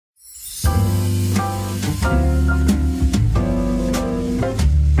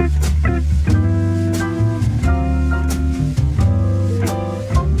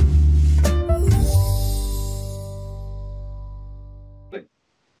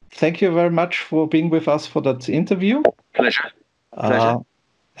thank you very much for being with us for that interview. Pleasure.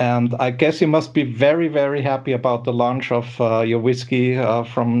 And I guess you must be very, very happy about the launch of your whiskey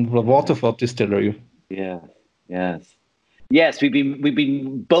from the Waterford Distillery. Yeah. Yes. We've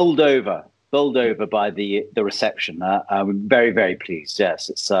been bowled over by the reception. We're very, very pleased. Yes,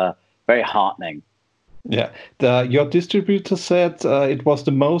 it's very heartening. Yeah, your distributor said it was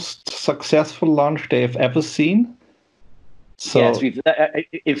the most successful launch they've ever seen. So, yes,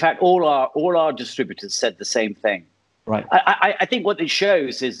 in fact, all our distributors said the same thing. Right. I think what it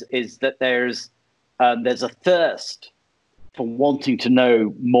shows is that there's a thirst for wanting to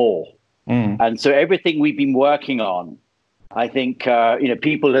know more, and so everything we've been working on, I think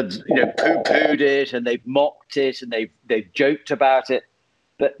people have poo-pooed it and they've mocked it and they've joked about it,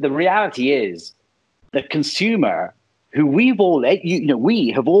 but the reality is the consumer, who we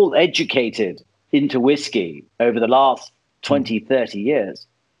have all educated into whiskey over the last 20, 30 years,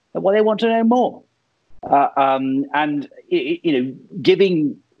 well, they want to know more. And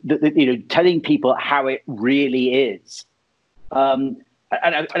giving telling people how it really is, and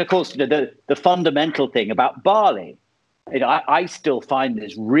of course, the fundamental thing about barley, I still find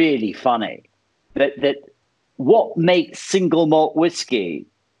this really funny, that what makes single malt whiskey,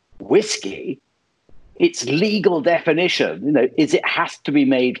 its legal definition, is it has to be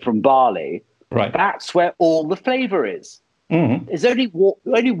made from barley. Right. That's where all the flavor is. There's only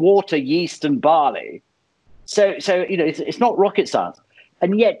water, yeast, and barley. So it's not rocket science,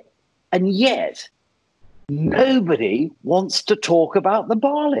 and yet nobody wants to talk about the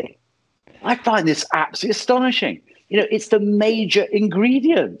barley. I find this absolutely astonishing. It's the major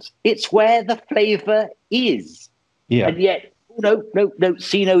ingredient. It's where the flavor is. Yeah. And yet, no,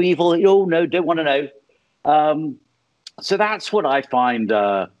 see no evil. Oh no, don't want to know. So that's what I find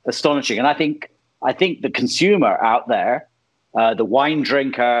astonishing, and I think the consumer out there, the wine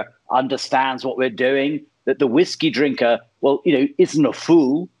drinker, understands what we're doing. That the whiskey drinker, isn't a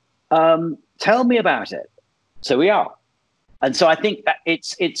fool. Tell me about it. So we are, and so I think that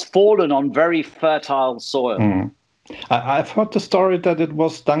it's fallen on very fertile soil. I've heard the story that it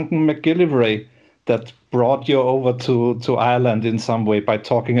was Duncan McGillivray that brought you over to Ireland in some way by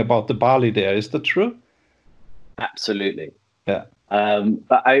talking about the barley there. Is that true? Absolutely. Yeah.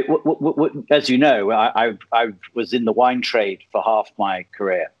 But as you know, I was in the wine trade for half my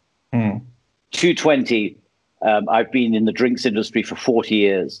career. 220. I've been in the drinks industry for 40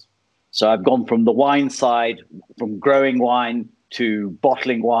 years. So I've gone from the wine side, from growing wine to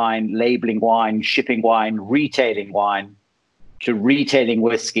bottling wine, labeling wine, shipping wine, retailing wine, to retailing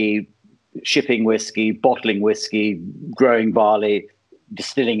whiskey, shipping whiskey, bottling whiskey, growing barley,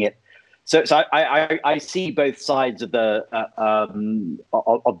 distilling it. So I see both sides of the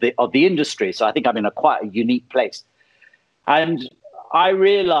industry. So I think I'm in quite a unique place. And I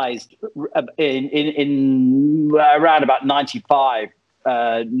realized in around about 95,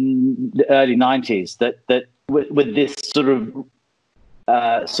 the early 90s, that with this sort of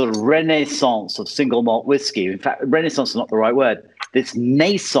renaissance of single malt whiskey. In fact, renaissance is not the right word. This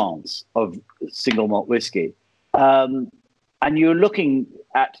naissance of single malt whiskey, and you're looking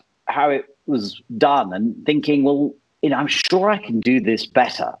at how it was done and thinking, well, I'm sure I can do this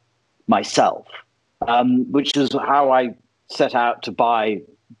better myself, which is how I set out to buy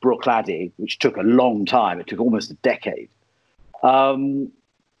Bruichladdich, which took a long time. It took almost a decade. And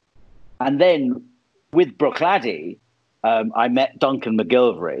then with Bruichladdich, I met Duncan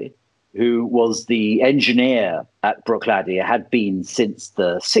McGillivray, who was the engineer at Bruichladdich, had been since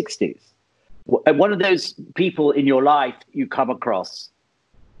the 60s. One of those people in your life you come across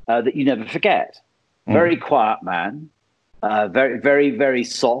that you never forget. Very quiet man, very, very, very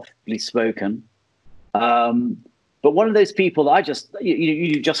softly spoken. But one of those people that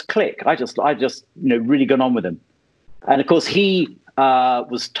you just click. I just really got on with him. And of course, he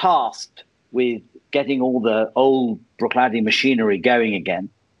was tasked with getting all the old Bruichladdich machinery going again,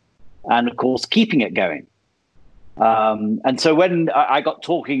 and of course, keeping it going. And so when I got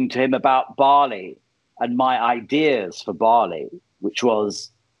talking to him about barley and my ideas for barley, which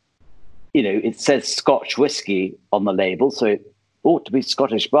was, it says Scotch whiskey on the label, so it ought to be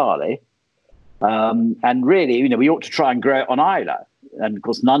Scottish barley. And really, we ought to try and grow it on Islay. And of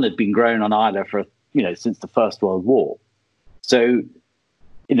course, none had been grown on Islay for, since the First World War. So,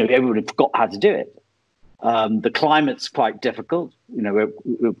 everybody forgot how to do it. The climate's quite difficult.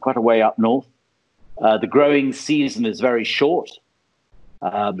 We're quite a way up north. The growing season is very short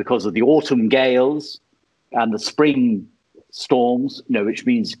because of the autumn gales and the spring storms, which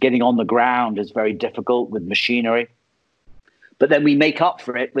means getting on the ground is very difficult with machinery. But then we make up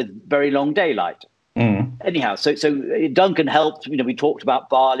for it with very long daylight. anyhow, so Duncan helped. We talked about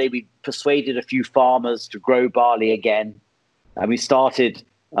barley. We persuaded a few farmers to grow barley again, and we started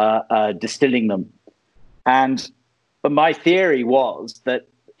distilling them. But my theory was that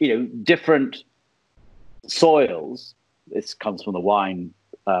different soils. This comes from the wine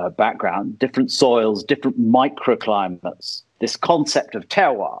background. Different soils, different microclimates. This concept of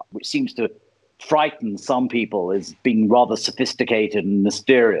terroir, which seems to frighten some people as being rather sophisticated and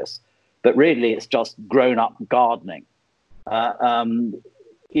mysterious, but really it's just grown-up gardening. How the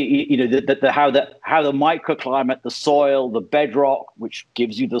microclimate, the soil, the bedrock, which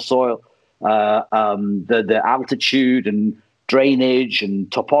gives you the soil, the altitude and drainage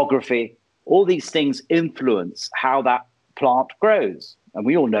and topography, all these things influence how that plant grows, and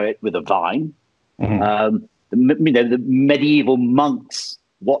we all know it with a vine. Mm-hmm. The medieval monks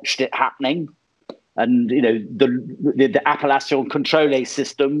watched it happening. And the appellation contrôlée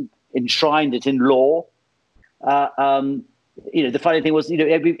system enshrined it in law. The funny thing was,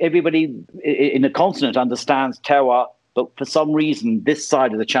 everybody in the continent understands terroir, but for some reason, this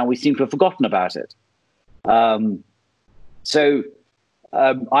side of the channel, we seem to have forgotten about it. So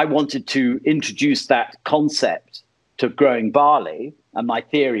I wanted to introduce that concept to growing barley, and my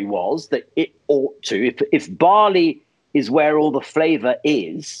theory was that it ought to, if barley is where all the flavor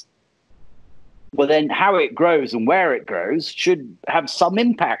is, well, then how it grows and where it grows should have some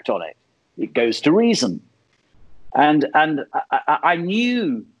impact on it. It goes to reason. And I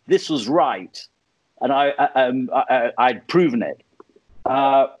knew this was right, and I'd proven it.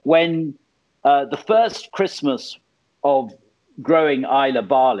 When the first Christmas of growing Islay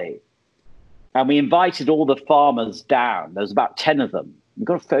barley, and we invited all the farmers down. There was about 10 of them. We've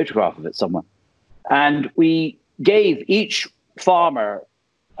got a photograph of it somewhere. And we gave each farmer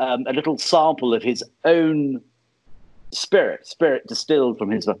a little sample of his own spirit distilled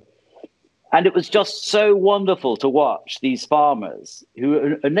from his. And it was just so wonderful to watch these farmers,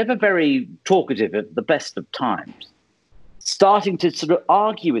 who are never very talkative at the best of times, starting to sort of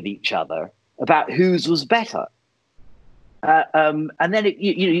argue with each other about whose was better. And then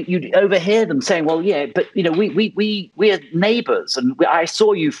you'd overhear them saying, "Well, yeah, but we are neighbours, and I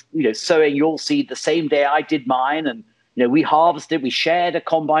saw you, sowing your seed the same day I did mine, and we harvested, we shared a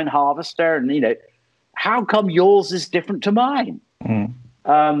combine harvester, and how come yours is different to mine?" Mm.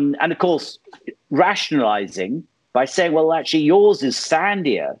 And of course, rationalising by saying, "Well, actually, yours is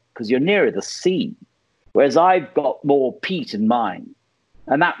sandier because you're nearer the sea, whereas I've got more peat in mine,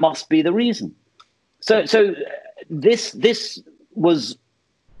 and that must be the reason." So this was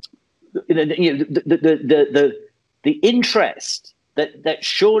the interest that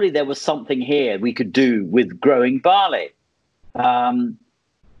surely there was something here we could do with growing barley.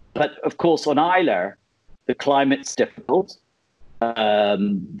 But of course, on Islay, the climate's difficult.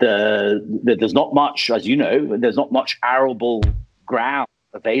 There's not much, as you know, there's not much arable ground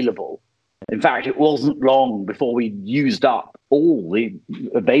available. In fact, it wasn't long before we used up all the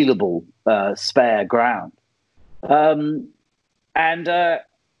available spare ground.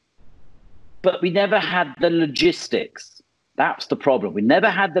 But we never had the logistics. That's the problem. We never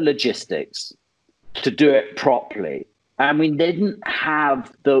had the logistics to do it properly. And we didn't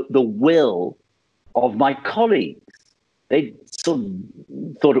have the will of my colleagues. They sort of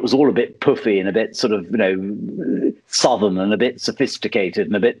thought it was all a bit puffy and a bit sort of, southern and a bit sophisticated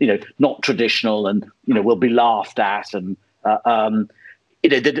and a bit, not traditional, and, will be laughed at, and,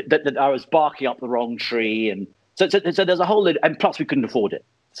 that I was barking up the wrong tree. And so there's a whole, and plus we couldn't afford it.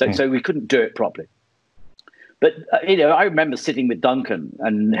 So we couldn't do it properly. But, I remember sitting with Duncan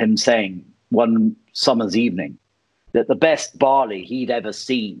and him saying one summer's evening that the best barley he'd ever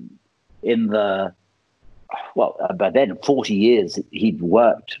seen in the, by then 40 years he'd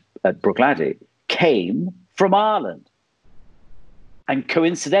worked at Bruichladdich, came from Ireland. And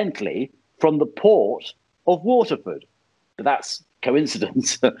coincidentally, from the port of Waterford. But that's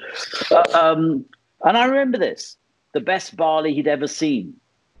coincidence. And I remember this, the best barley he'd ever seen.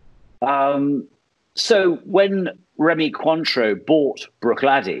 So when Remy Cointreau bought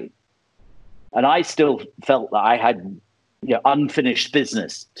Bruichladdich, and I still felt that I had unfinished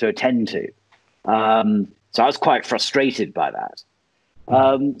business to attend to. So I was quite frustrated by that.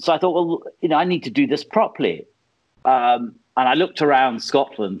 So I thought, well, I need to do this properly. And I looked around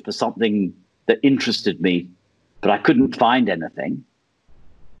Scotland for something that interested me, but I couldn't find anything.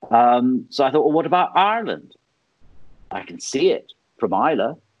 So I thought, well, what about Ireland? I can see it from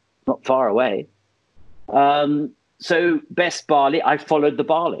Islay, not far away. So best barley, I followed the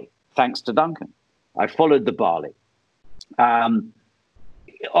barley, thanks to Duncan. I followed the barley.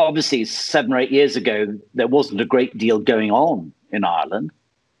 Obviously, 7 or 8 years ago, there wasn't a great deal going on in Ireland.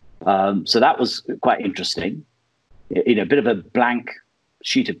 So that was quite interesting. A bit of a blank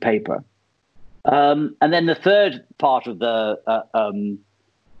sheet of paper. And then the third part of the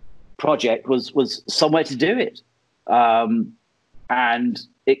project was somewhere to do it. And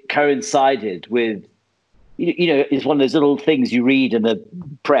it coincided with, it's one of those little things you read in the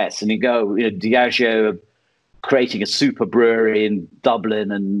press and you go, Diageo creating a super brewery in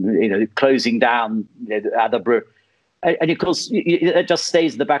Dublin and, closing down the other brewery. And of course, it just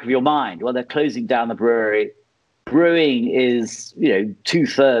stays in the back of your mind. Well, they're closing down the brewery. Brewing is,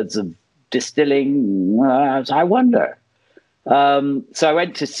 2/3 of distilling. I wonder. So I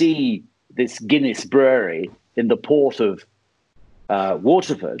went to see this Guinness brewery in the port of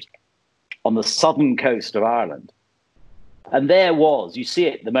Waterford on the southern coast of Ireland. And there was, you see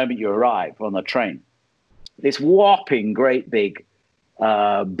it the moment you arrive on the train, this whopping great big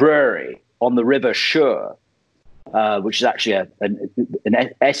brewery on the River Suir, which is actually an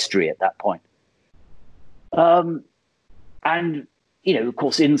estuary at that point. And, of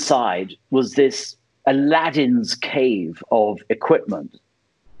course, inside was this Aladdin's cave of equipment,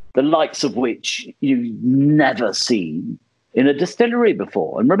 the likes of which you've never seen in a distillery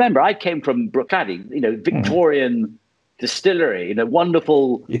before. And remember, I came from Bruichladdich, Victorian distillery,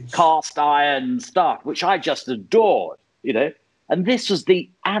 wonderful cast iron stuff, which I just adored, And this was the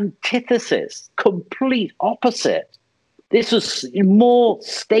antithesis, complete opposite. This was more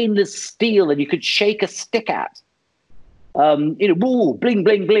stainless steel than you could shake a stick at. Woo, bling,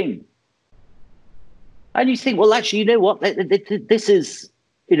 bling, bling. And you think, well, actually, you know what? This is,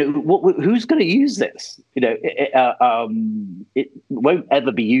 who's going to use this? It won't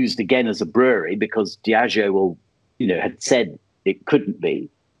ever be used again as a brewery because Diageo will, had said it couldn't be.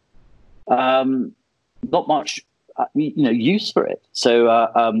 Not much, use for it. So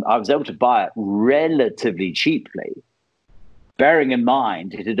I was able to buy it relatively cheaply, bearing in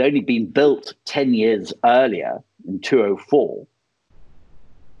mind it had only been built 10 years earlier in 2004.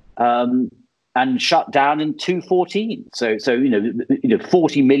 And shut down in 2014. So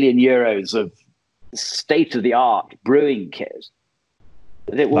 40 million euros of state-of-the-art brewing kit.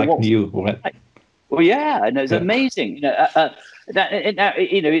 New, right? Well, yeah, and it's amazing.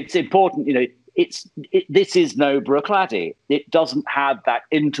 It's important. This is no Bruichladdich. It doesn't have that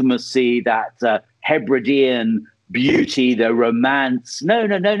intimacy, that Hebridean beauty, the romance. No.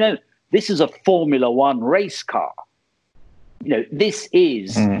 This is a Formula One race car. This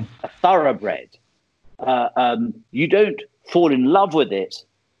is a thoroughbred. You don't fall in love with it;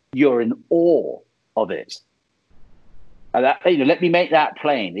 you're in awe of it. Let me make that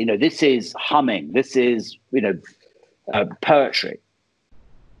plain. This is humming. This is poetry.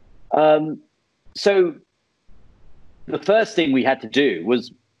 So the first thing we had to do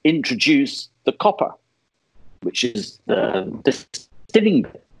was introduce the copper, which is the distilling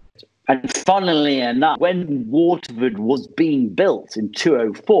bit. And funnily enough, when Waterford was being built in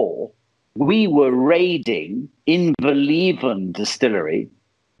 2004, we were raiding Inverleven Distillery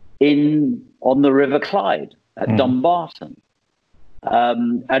on the River Clyde at Dumbarton,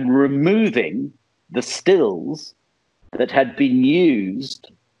 and removing the stills that had been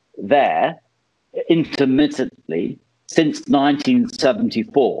used there intermittently since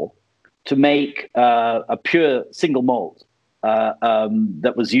 1974 to make a pure single malt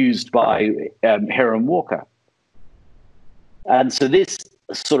that was used by Hiram Walker. And so this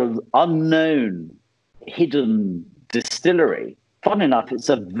sort of unknown, hidden distillery, fun enough,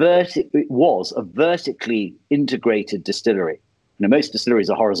 it was a vertically integrated distillery. Most distilleries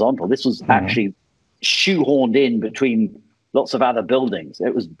are horizontal. This was actually shoehorned in between lots of other buildings.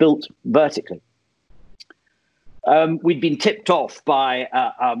 It was built vertically. We'd been tipped off by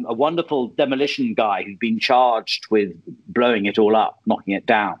a wonderful demolition guy who'd been charged with blowing it all up, knocking it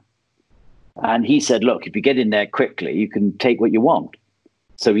down. And he said, look, if you get in there quickly, you can take what you want.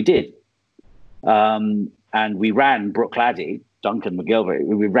 So we did. And we ran Bruichladdich, Duncan McGilvery.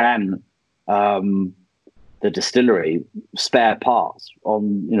 We ran the distillery, spare parts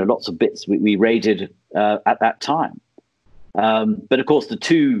on lots of bits we raided at that time. But of course, the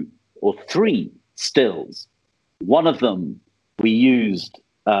 2 or 3 stills, one of them we used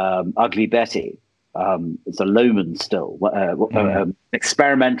Ugly Betty. It's a Lohmann still,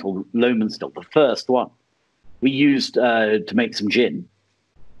 experimental Lohmann still, the first one we used to make some gin.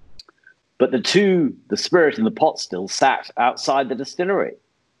 But the spirit and the pot still sat outside the distillery.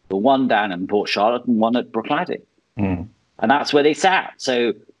 The one down in Port Charlotte and one at Bruichladdich. And that's where they sat.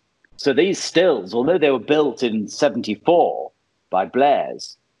 So these stills, although they were built in 74 by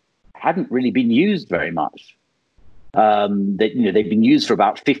Blair's, hadn't really been used very much. They've been used for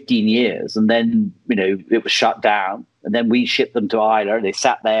about 15 years, and then it was shut down, and then we shipped them to Islay. They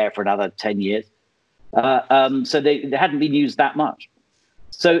sat there for another 10 years, so they hadn't been used that much.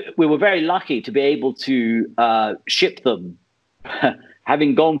 So we were very lucky to be able to ship them,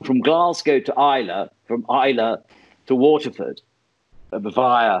 having gone from Glasgow to Islay, from Islay to Waterford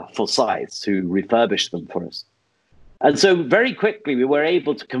via Forsyths, who refurbished them for us. And so very quickly we were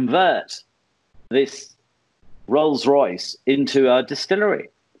able to convert this Rolls-Royce into a distillery.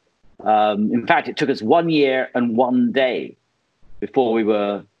 In fact, it took us 1 year and 1 day before we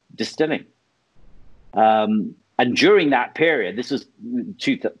were distilling. And during that period, this was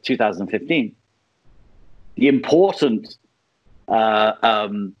 2015, the important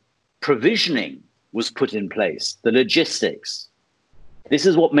provisioning was put in place, the logistics. This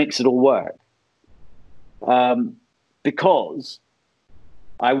is what makes it all work. Because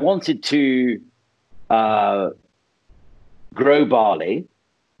I wanted to grow barley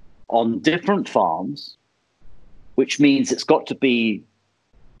on different farms, which means it's got to be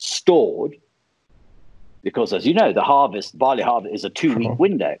stored, because as you know, the barley harvest is a 2-week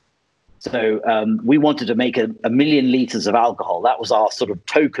window. So we wanted to make a million litres of alcohol. That was our sort of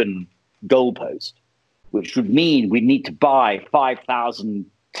token goalpost, which would mean we need to buy 5,000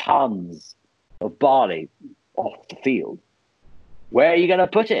 tons of barley off the field. Where are you going to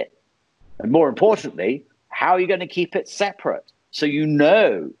put it? And more importantly, how are you going to keep it separate? So you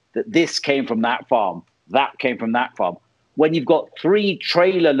know that this came from that farm, that came from that farm. When you've got 3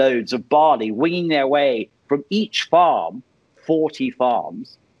 trailer loads of barley winging their way from each farm, 40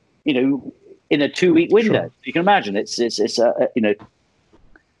 farms, in a 2-week window. Sure. You can imagine it's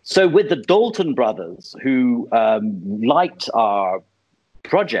So with the Dalton brothers, who liked our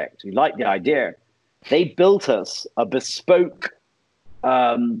project, who liked the idea, they built us a bespoke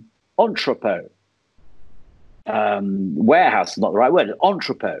entrepot. Warehouse is not the right word,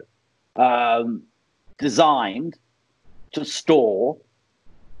 entrepot, designed to store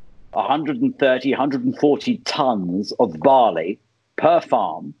 130, 140 tons of barley per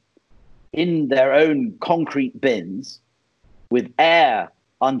farm in their own concrete bins with air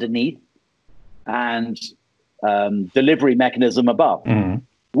underneath and delivery mechanism above,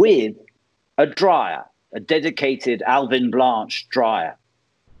 with a dryer, a dedicated Alvin Blanche dryer.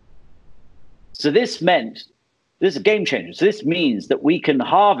 So this is a game changer. So this means that we can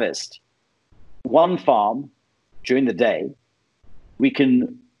harvest one farm during the day. We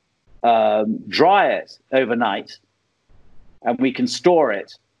can dry it overnight, and we can store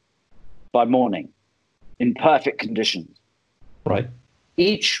it by morning in perfect conditions. Right.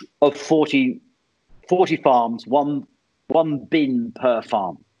 Each of 40 farms, one bin per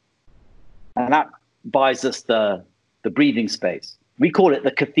farm. And that buys us the breathing space. We call it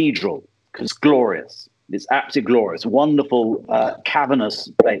the cathedral because it's glorious. It's absolutely glorious, wonderful, cavernous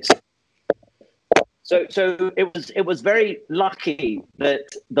place. So it was very lucky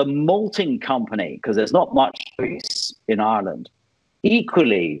that the malting company, because there's not much choice in Ireland,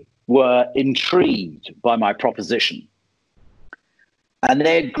 equally were intrigued by my proposition. And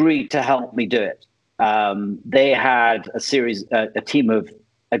they agreed to help me do it. They had a team of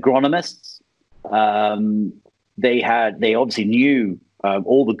agronomists. They obviously knew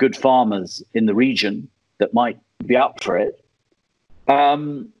all the good farmers in the region that might be up for it.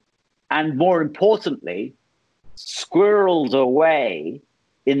 And more importantly, squirreled away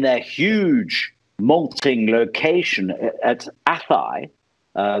in their huge malting location at Athy,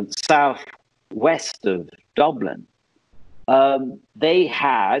 southwest of Dublin. They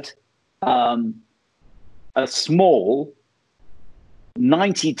had a small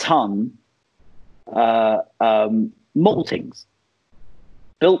 90-ton maltings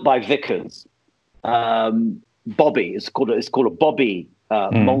built by Vickers. Bobby, it's called a Bobby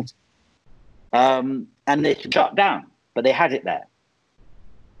malt. And they shut down, but they had it there.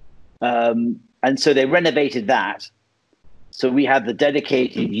 And so they renovated that. So we have the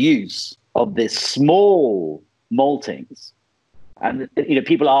dedicated use of this small maltings. And,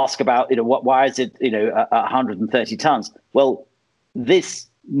 people ask about, why is it, 130 tons? Well, this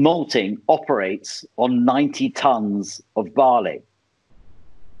malting operates on 90 tons of barley.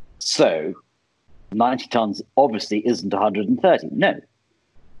 So 90 tons obviously isn't 130. No,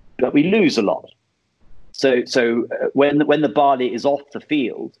 but we lose a lot. So when the barley is off the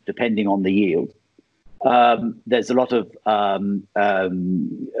field, depending on the yield, there's a lot of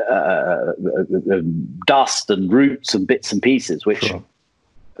dust and roots and bits and pieces, which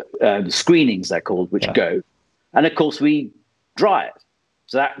screenings they're called, which go. And of course we dry it.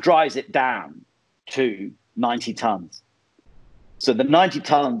 So that dries it down to 90 tons. So the 90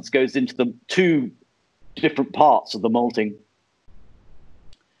 tons goes into the 2 different parts of the malting,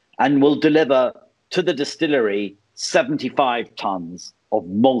 and will deliver to the distillery 75 tons of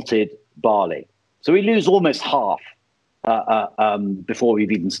malted barley. So we lose almost half before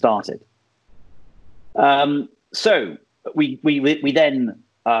we've even started. So we then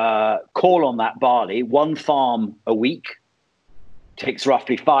call on that barley, one farm a week. Takes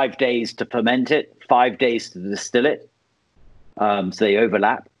roughly 5 days to ferment it, 5 days to distill it. So they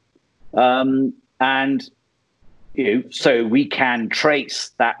overlap. And so we can trace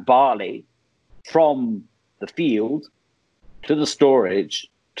that barley from the field to the storage,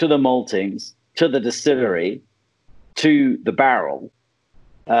 to the maltings, to the distillery, to the barrel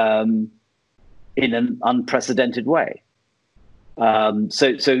in an unprecedented way.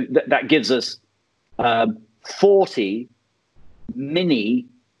 So that gives us 40 mini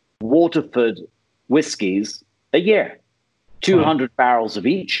Waterford whiskies a year, 200 barrels of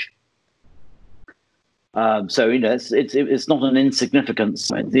each. So it's not an insignificant.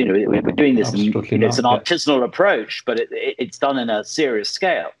 We're doing this. It's an artisanal approach, but it's done in a serious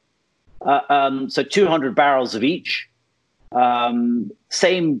scale. So 200 barrels of each.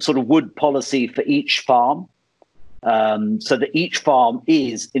 Same sort of wood policy for each farm, so that each farm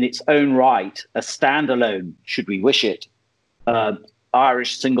is in its own right a standalone, should we wish it,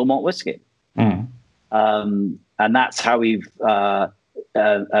 Irish single malt whiskey. And that's how we've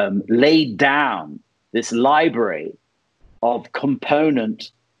laid down this library of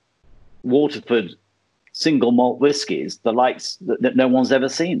component Waterford single malt whiskies, the likes that no one's ever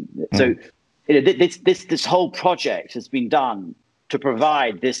seen. So this whole project has been done to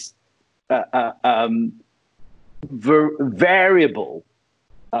provide this variable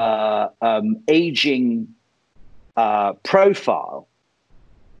aging profile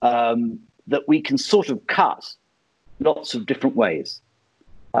that we can sort of cut lots of different ways,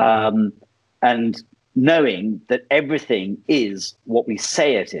 and knowing that everything is what we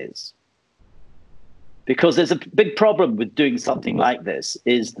say it is. Because there's a big problem with doing something like this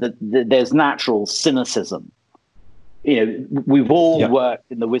is that there's natural cynicism. We've all worked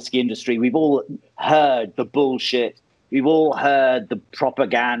in the whiskey industry. We've all heard the bullshit. We've all heard the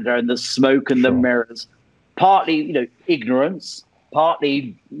propaganda and the smoke and the mirrors. Partly, ignorance,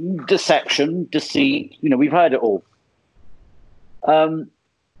 partly deception, deceit. We've heard it all.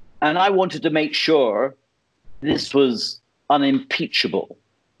 And I wanted to make sure this was unimpeachable.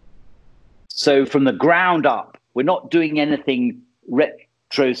 So from the ground up, we're not doing anything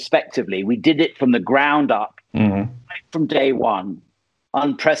retrospectively. We did it from the ground up, right from day one,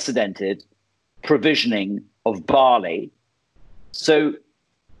 unprecedented provisioning of barley. So,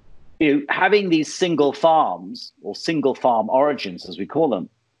 having these single farms or single farm origins, as we call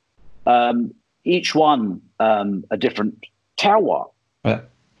them, each one a different terroir,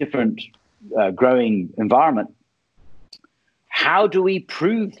 different growing environment. How do we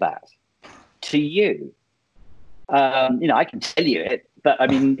prove that to you? I can tell you it, but I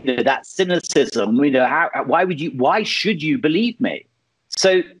mean, that cynicism, why should you believe me?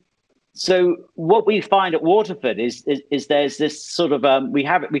 So what we find at Waterford is there's this sort of, we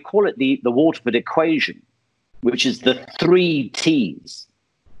call it the Waterford equation, which is the 3 T's.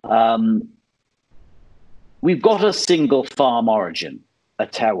 We've got a single farm origin, a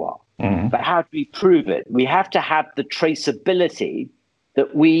terroir, but how do we prove it? We have to have the traceability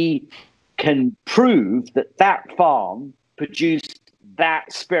that we can prove that farm produced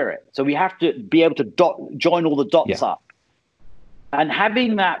that spirit. So we have to be able to join all the dots up. And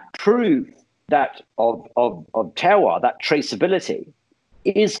having that proof that of terroir, that traceability,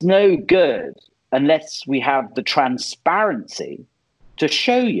 is no good unless we have the transparency to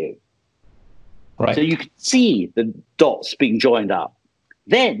show you. Right. So you can see the dots being joined up.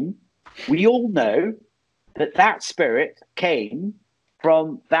 Then we all know that spirit came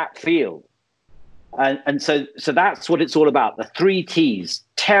from that field. And so that's what it's all about. The 3 T's: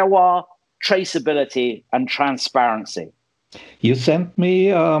 terroir, traceability, and transparency. You sent me,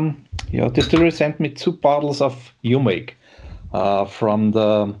 your distillery sent me 2 bottles of you make from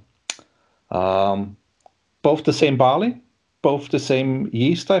the both the same barley, both the same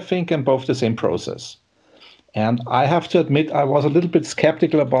yeast, I think, and both the same process. And I have to admit, I was a little bit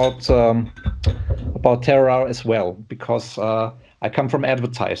skeptical about terroir as well, because I come from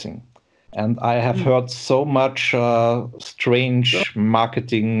advertising. And I have heard so much strange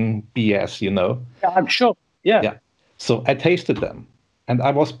marketing BS, Yeah, I'm sure. Yeah. So I tasted them, and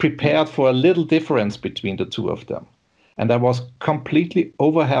I was prepared for a little difference between the 2 of them. And I was completely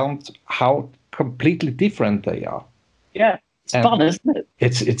overwhelmed how completely different they are. Yeah, it's fun, isn't it?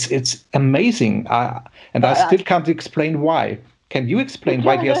 It's amazing. I still can't explain why. Can you explain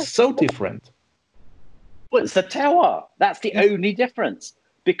why they are so different? Well, it's the terroir. That's the only difference,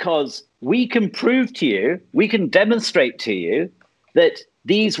 because we can prove to you, we can demonstrate to you that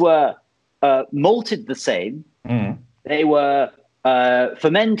these were malted the same, they were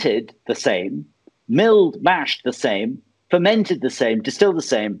fermented the same, milled, mashed the same, fermented the same, distilled the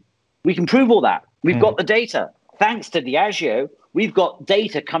same. We can prove all that. We've got the data. Thanks to Diageo, we've got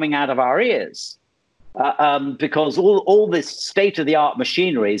data coming out of our ears. Because all this state-of-the-art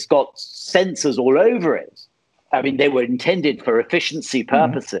machinery has got sensors all over it. I mean, they were intended for efficiency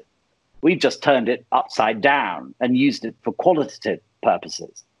purposes. We've just turned it upside down and used it for qualitative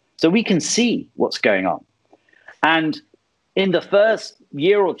purposes. So we can see what's going on. And in the first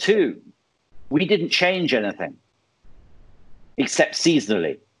year or two, we didn't change anything except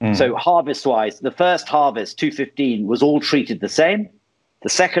seasonally. So harvest-wise, the first harvest, 2015, was all treated the same. The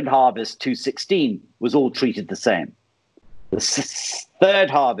second harvest, 2016, was all treated the same. The third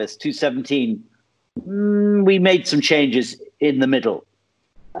harvest, 2017, we made some changes in the middle.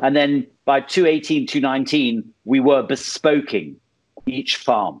 And then by 2018, 2019, we were bespoking each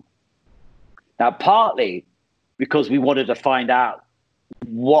farm. Now, partly because we wanted to find out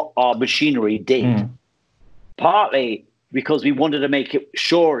what our machinery did. Partly because we wanted to make it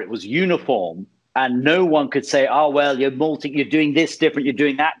sure it was uniform and no one could say, oh, well, you're malting, you're doing this different, you're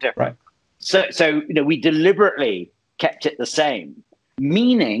doing that different. Right. So we deliberately kept it the same,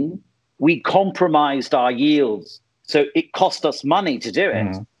 meaning we compromised our yields. So it cost us money to do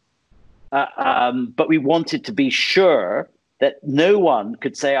it. But we wanted to be sure that no one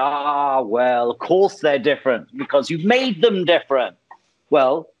could say, well, of course they're different because you made them different.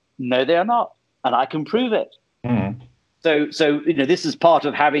 Well, no, they are not. And I can prove it. So this is part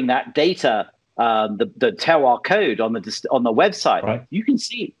of having that data, the terroir code on the website. Right. You can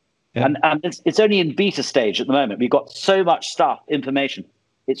see. Yeah. And it's only in beta stage at the moment. We've got so much stuff, information.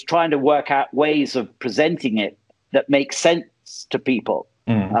 It's trying to work out ways of presenting it that make sense to people.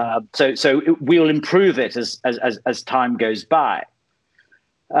 So we'll improve it as time goes by.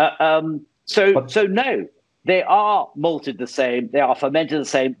 So no, they are malted the same, they are fermented the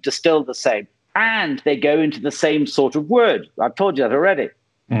same, distilled the same, and they go into the same sort of wood. I've told you that already.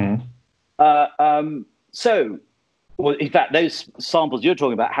 Well, in fact, those samples you're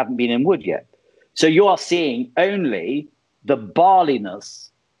talking about haven't been in wood yet. So you are seeing only the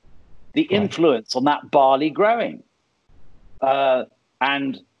barleyness, the influence on that barley growing.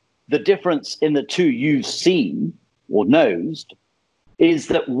 And the difference in the two you've seen or nosed is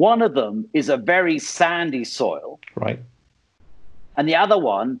that one of them is a very sandy soil. Right. And the other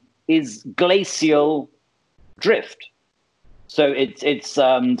one is glacial drift. So it's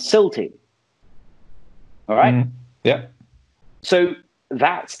silty. All right? Yeah. So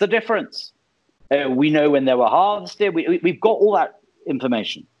that's the difference. We know when they were harvested. We've got all that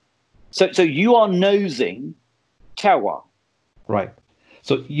information. So you are nosing terroir. Right.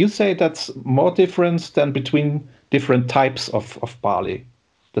 So you say that's more difference than between different types of barley.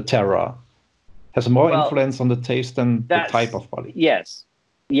 The terroir has more influence on the taste than the type of barley. Yes,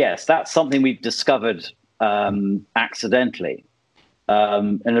 that's something we've discovered accidentally,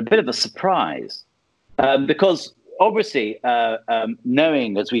 and a bit of a surprise, because obviously,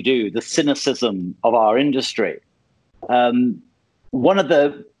 knowing as we do the cynicism of our industry, one of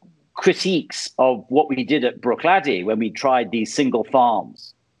the critiques of what we did at Bruichladdich when we tried these single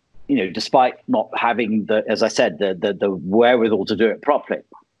farms, despite not having as I said, the wherewithal to do it properly,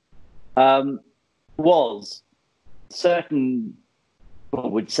 was certain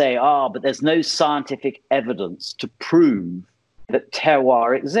people would say, but there's no scientific evidence to prove that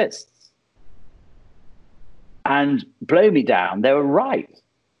terroir exists. And blow me down, they were right.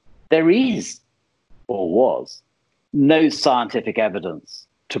 There is, or was, no scientific evidence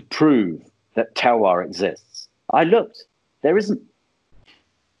to prove that terroir exists. I looked, there isn't.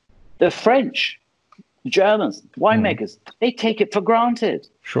 The French, Germans, winemakers, they take it for granted.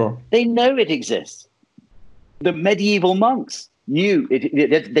 Sure. They know it exists. The medieval monks knew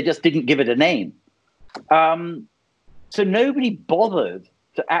it, they just didn't give it a name. So nobody bothered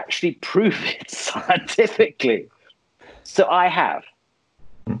to actually prove it scientifically. So I have.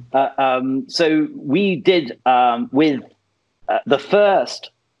 So we did with the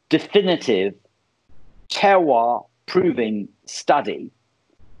first definitive terroir proving study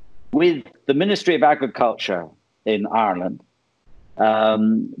with the Ministry of Agriculture in Ireland,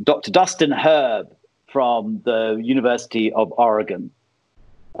 Dr. Dustin Herb from the University of Oregon,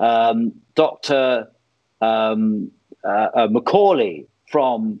 Dr. Macaulay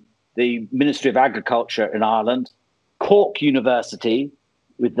from the Ministry of Agriculture in Ireland, Cork University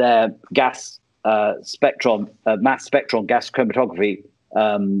with their mass spectron gas chromatography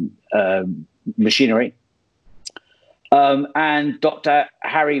machinery, and Dr.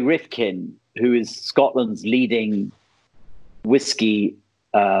 Harry Rifkin, who is Scotland's leading whiskey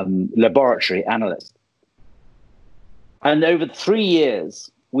laboratory analyst. And over 3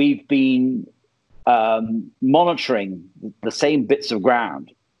 years, we've been monitoring the same bits of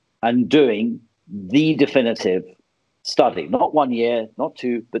ground and doing the definitive study. Not 1 year, not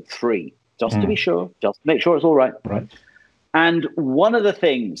 2, but 3, just to be sure, just to make sure it's all right. Right. And one of the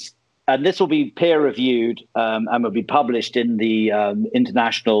things, and this will be peer-reviewed and will be published in the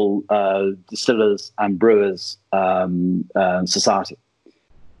International Distillers and Brewers Society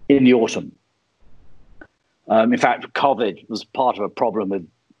in the autumn. In fact, COVID was part of a problem with,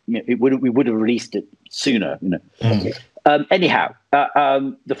 we would have released it sooner. Anyhow,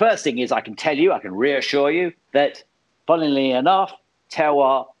 the first thing is I can reassure you that, funnily enough,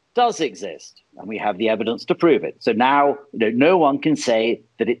 terroir does exist, and we have the evidence to prove it. So now, no one can say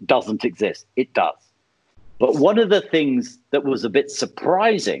that it doesn't exist. It does. But one of the things that was a bit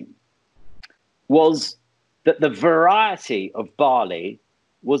surprising was that the variety of barley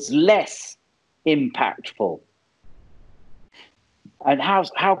was less impactful. And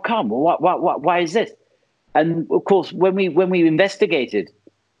how come? Why is this? And of course, when we investigated,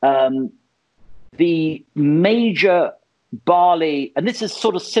 the major barley, and this is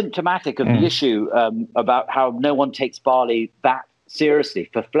sort of symptomatic of the issue about how no one takes barley that seriously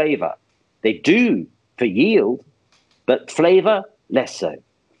for flavor. They do for yield, but flavor less so.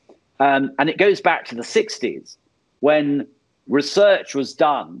 And it goes back to the 60s when research was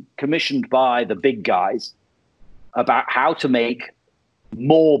done, commissioned by the big guys, about how to make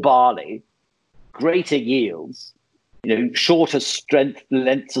more barley, greater yields, shorter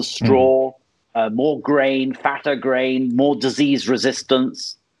lengths of straw, more grain, fatter grain, more disease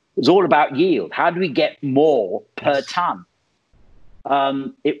resistance. It was all about yield. How do we get more per ton?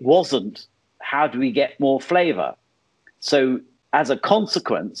 It wasn't, how do we get more flavor? So as a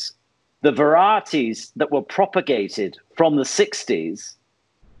consequence, the varieties that were propagated from the 60s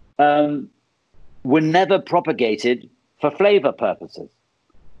were never propagated for flavor purposes.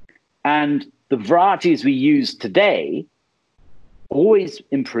 And the varieties we use today, always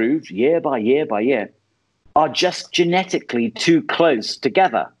improved year by year by year, are just genetically too close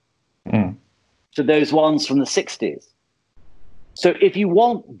together to those ones from the 60s. So if you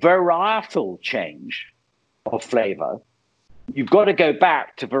want varietal change of flavor, you've got to go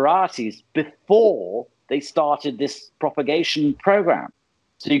back to varieties before they started this propagation program.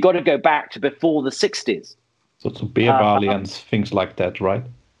 So you've got to go back to before the 60s. So to beer barley and things like that, right?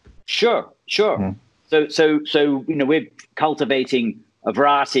 Sure. So we're cultivating a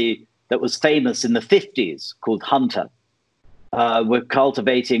variety that was famous in the 50s called Hunter. We're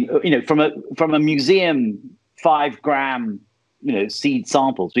cultivating, from a museum 5 gram, seed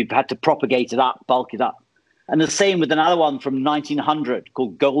samples. We've had to propagate it up, bulk it up. And the same with another one from 1900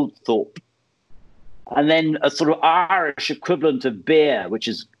 called Goldthorpe. And then a sort of Irish equivalent of beer, which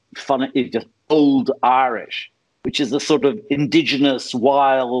is fun, it's just Old Irish, which is the sort of indigenous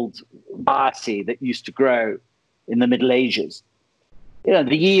wild variety that used to grow in the Middle Ages.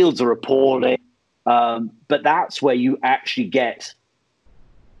 The yields are appalling, but that's where you actually get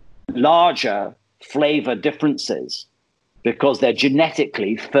larger flavor differences because they're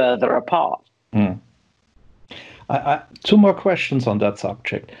genetically further apart. Two more questions on that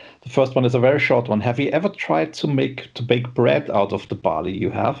subject. The first one is a very short one. Have you ever tried to bake bread out of the barley you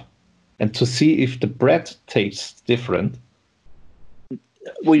have, and to see if the bread tastes different?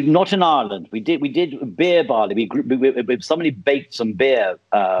 Not in Ireland. We did beer barley. Somebody baked some beer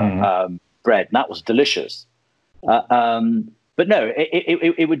bread, and that was delicious. But no,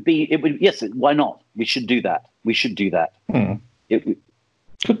 it would be. Yes, why not? We should do that. It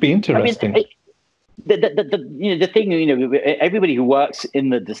could be interesting. The thing, everybody who works in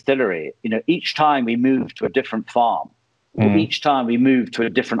the distillery, each time we move to a different farm, or each time we move to a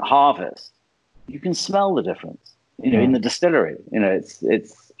different harvest, you can smell the difference. In the distillery, it's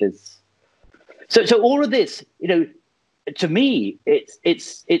so all of this, to me,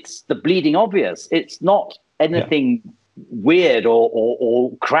 it's the bleeding obvious. It's not anything weird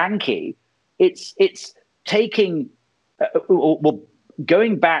or cranky. It's taking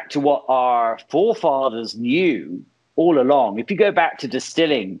going back to what our forefathers knew all along. If you go back to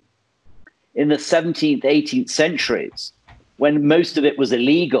distilling in the 17th, 18th centuries, when most of it was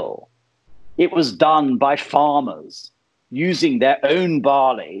illegal, it was done by farmers using their own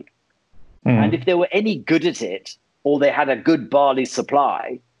barley. And if they were any good at it, or they had a good barley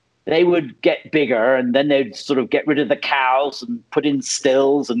supply, they would get bigger, and then they'd sort of get rid of the cows and put in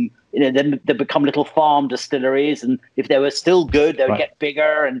stills, and then they become little farm distilleries. And if they were still good, they would get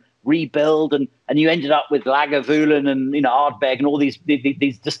bigger and rebuild, and you ended up with Lagavulin and Ardbeg and all these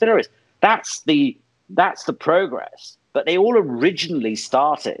distilleries. That's the progress. But they all originally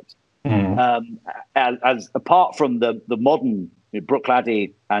started as apart from the modern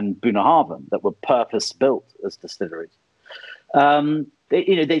Bruichladdich and Bunnahabhain that were purpose built as distilleries.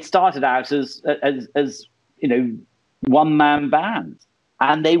 They started out as one man bands,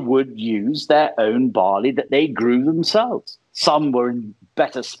 and they would use their own barley that they grew themselves. Some were in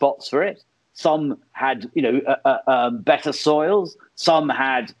better spots for it. Some had better soils. Some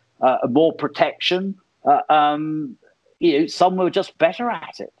had more protection. Some were just better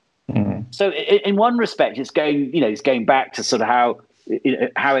at it. So in one respect, it's going back to sort of how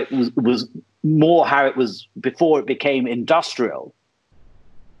it was more how it was before it became industrial.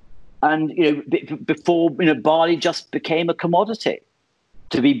 And before barley just became a commodity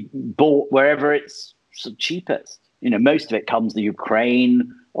to be bought wherever it's cheapest. Most of it comes from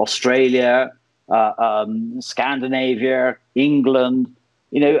Ukraine, Australia, Scandinavia, England.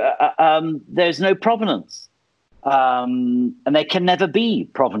 There's no provenance, and there can never be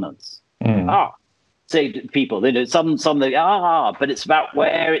provenance. Say to people, some but it's about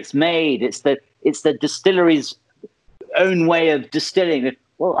where it's made. It's the distillery's own way of distilling.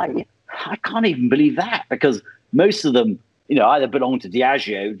 Well, I can't even believe that, because most of them, either belong to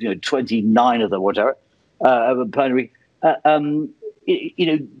Diageo, 29 of them, whatever, Brennerei.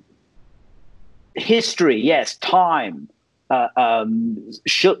 History, yes, time,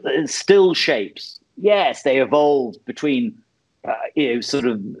 still shapes. Yes, they evolved between, sort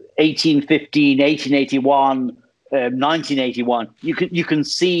of 1815, 1881, 1981. You can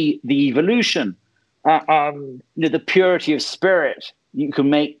see the evolution. The purity of spirit you can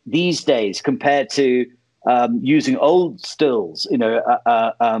make these days compared to using old stills,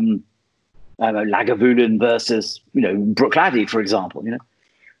 Lagavulin versus, Bruichladdich, for example.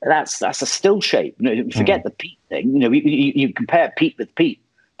 That's a still shape. Forget the peat thing. You compare peat with peat,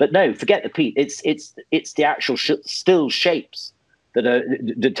 but no, forget the peat. It's the actual still shapes that are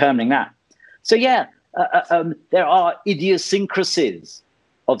determining that. So yeah, there are idiosyncrasies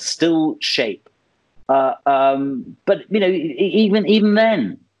of still shape. But even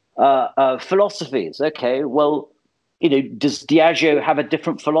then, philosophies. Okay, well, does Diageo have a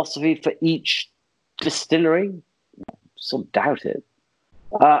different philosophy for each distillery? Sort of doubt it.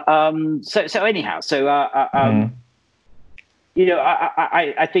 So anyhow,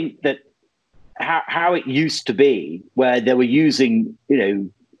 I think that how it used to be, where they were using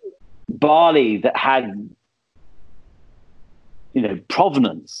barley that had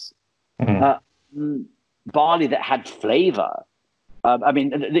provenance. Barley that had flavor.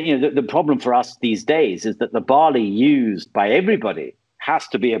 The problem for us these days is that the barley used by everybody has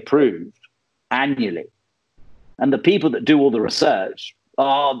to be approved annually, and the people that do all the research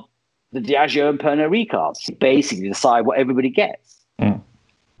are the Diageo and Pernod Ricards. Basically, decide what everybody gets.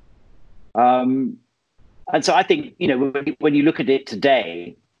 And so I think when you look at it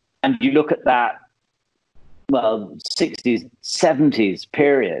today, and you look at that 60s, 70s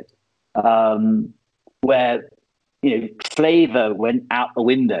period. Where flavor went out the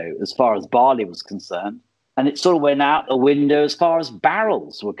window as far as barley was concerned, and it sort of went out the window as far as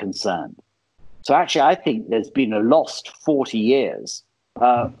barrels were concerned. So actually, I think there's been a lost 40 years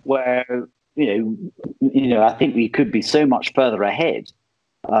where I think we could be so much further ahead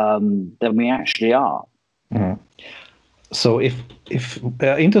than we actually are. So if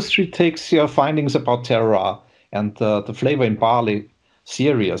industry takes your findings about terroir and the flavor in barley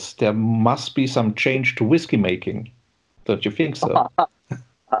serious, there must be some change to whiskey making. Don't you think so?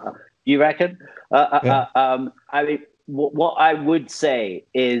 You reckon? Yeah. What I would say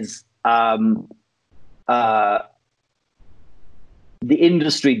is the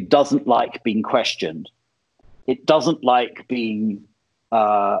industry doesn't like being questioned. It doesn't like being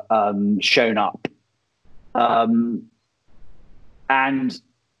shown up. And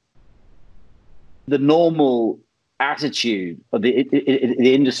the normal attitude of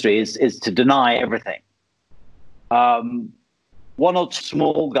the industry is to deny everything. One or two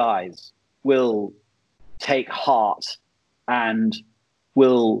small guys will take heart and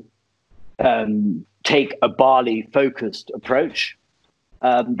will take a barley-focused approach.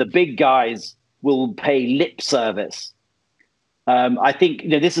 The big guys will pay lip service. I think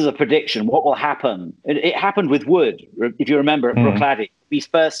this is a prediction. What will happen? It happened with wood. If you remember at Bruichladdich, we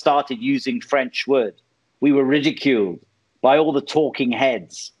first started using French wood. We were ridiculed by all the talking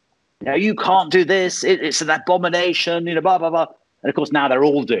heads. You can't do this. It's an abomination. Blah blah blah. And of course, now they're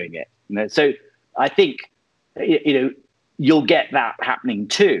all doing it. So I think, you'll get that happening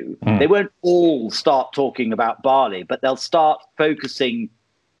too. They won't all start talking about barley, but they'll start focusing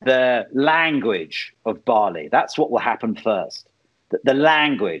the language of barley. That's what will happen first. The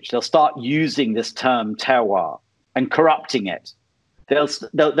language. They'll start using this term terroir and corrupting it.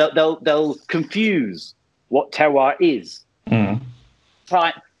 They'll confuse what terroir is.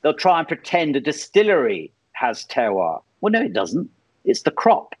 They'll try and pretend a distillery has terroir. Well, no, it doesn't. It's the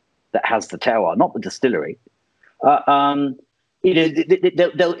crop that has the terroir, not the distillery. It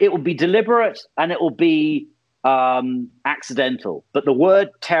will be deliberate and it will be accidental, but the word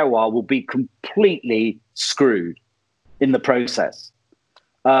terroir will be completely screwed in the process.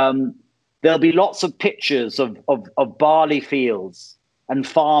 There'll be lots of pictures of barley fields and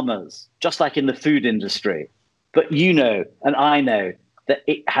farmers, just like in the food industry. But and I know that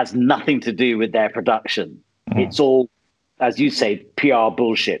it has nothing to do with their production. It's all, as you say, PR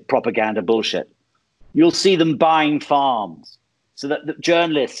bullshit, propaganda bullshit. You'll see them buying farms so that the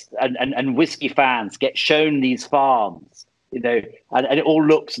journalists and whiskey fans get shown these farms, and it all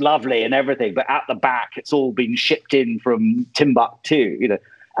looks lovely and everything, but at the back, it's all been shipped in from Timbuktu.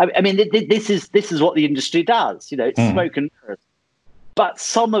 I mean, this is what the industry does. It's smoke and mirrors. But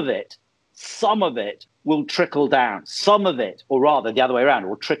some of it will trickle down. Some of it, or rather the other way around,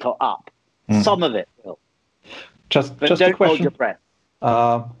 will trickle up. Some of it will. Just don't a question. Hold your breath.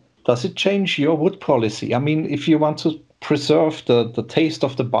 Does it change your wood policy? I mean, if you want to preserve the taste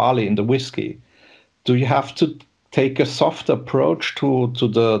of the barley in the whiskey, do you have to take a soft approach to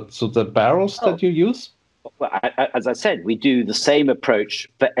the barrels that you use? Well, as I said, we do the same approach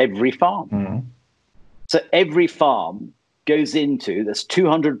for every farm. So every farm goes into, there's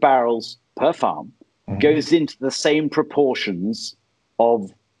 200 barrels per farm, goes into the same proportions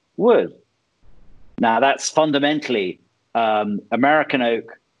of wood. Now, that's fundamentally American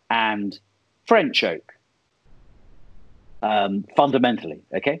oak and French oak, fundamentally,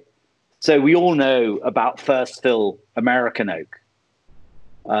 okay? So we all know about first fill American oak.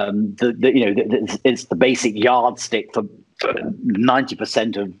 It's the basic yardstick for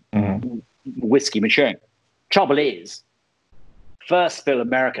 90% of whiskey maturing. Trouble is, first fill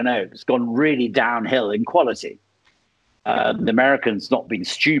American oak has gone really downhill in quality. The Americans, not being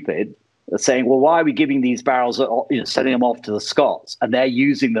stupid, are saying, well, why are we giving these barrels, sending them off to the Scots, and they're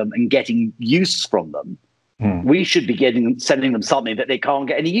using them and getting use from them? We should be sending them something that they can't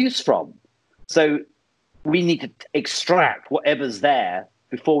get any use from. So we need to extract whatever's there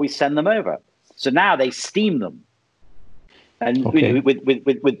before we send them over. So now they steam them, and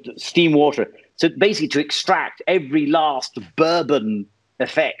with steam water. So basically, to extract every last bourbon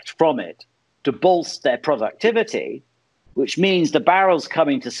effect from it to bolster their productivity, which means the barrels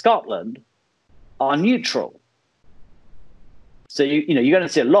coming to Scotland are neutral. So you're going to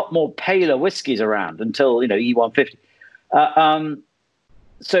see a lot more paler whiskies around until E150.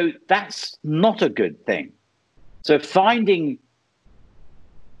 So that's not a good thing. So finding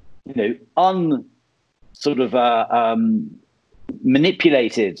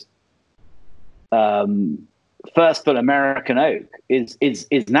manipulated first fill American oak is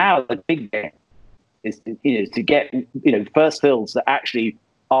now the big game. Is to get first fills that actually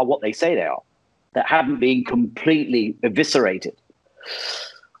are what they say they are, that haven't been completely eviscerated.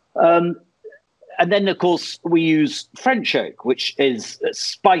 And then, of course, we use French oak, which is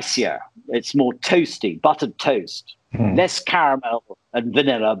spicier. It's more toasty, buttered toast, less caramel and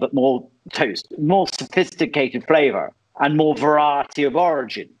vanilla, but more toast, more sophisticated flavor, and more variety of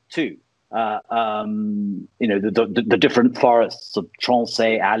origin too. The different forests of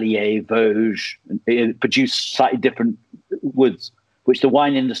Trancé, Allier, Vosges produce slightly different woods, which the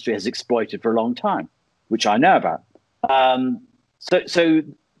wine industry has exploited for a long time, which I know about. So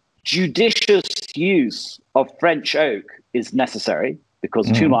judicious use of French oak is necessary because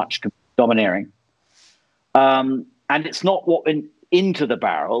too much can be domineering. And it's not what went into the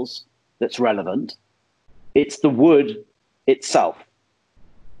barrels that's relevant. It's the wood itself.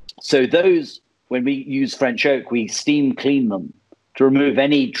 So when we use French oak, we steam clean them to remove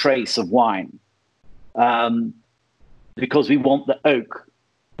any trace of wine, because we want the oak,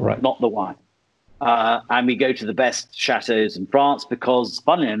 not the wine. And we go to the best chateaux in France because,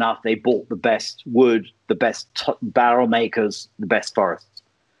 funnily enough, they bought the best wood, the best barrel makers, the best forests.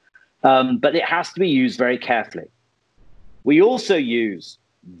 But it has to be used very carefully. We also use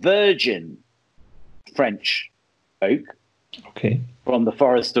virgin French oak from the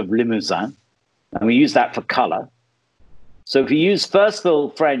forest of Limousin, and we use that for color. So if you use first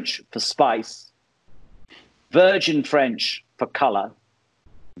fill French for spice, virgin French for color,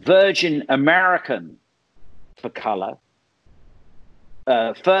 virgin American for color,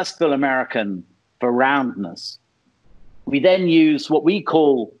 first fill American for roundness. We then use what we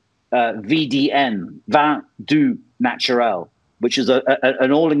call VDN, vin du naturel, which is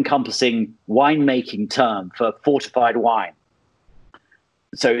an all-encompassing winemaking term for fortified wine.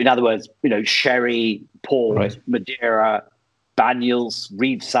 So, in other words, sherry, port, right, Madeira, Banyuls,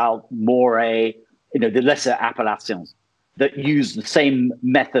 Rivesaltes, Morey, the lesser appellations that use the same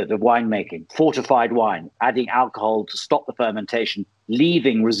method of winemaking, fortified wine, adding alcohol to stop the fermentation,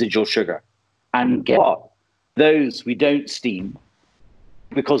 leaving residual sugar. And guess what? Those we don't steam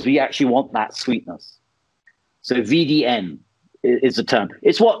because we actually want that sweetness. So VDN is the term.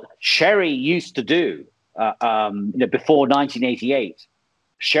 It's what sherry used to do before 1988.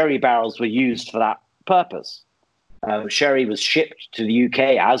 Sherry barrels were used for that purpose. Sherry was shipped to the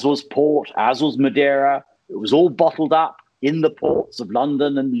UK, as was port, as was Madeira. It was all bottled up in the ports of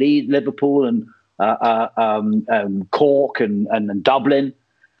London and Leeds, Liverpool, and Cork and Dublin.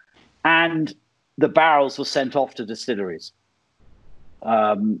 And the barrels were sent off to distilleries.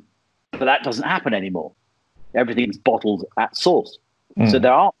 But that doesn't happen anymore. Everything's bottled at source. So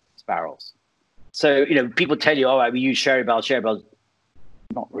there aren't barrels. So, people tell you, we use sherry barrels.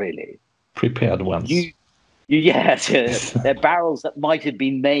 Not really. Prepared ones. Yes, they're barrels that might have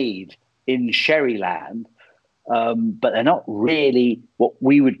been made in sherry land, but they're not really what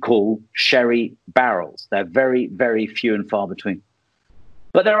we would call sherry barrels. They're very, very few and far between.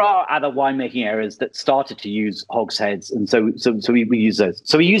 But there are other winemaking areas that started to use hogsheads, and so we use those.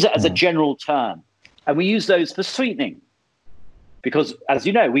 So we use it as a general term, and we use those for sweetening, because, as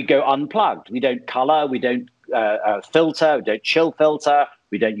you know, we go unplugged. We don't color, we don't filter, we don't chill filter,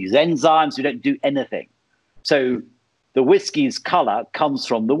 we don't use enzymes, we don't do anything. So the whiskey's color comes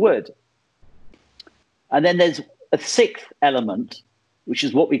from the wood. And then there's a sixth element, which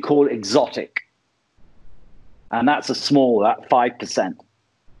is what we call exotic. And that's a small, that 5%.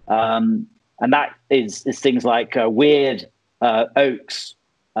 And that is things like weird oaks,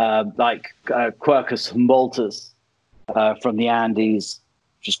 like Quercus humboldtus from the Andes,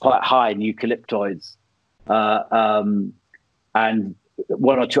 which is quite high in eucalyptoids, and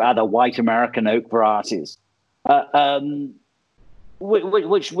one or two other white American oak varieties,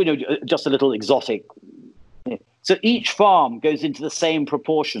 which we know just a little exotic. So each farm goes into the same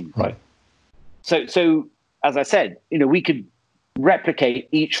proportion. Right. So as I said, we could replicate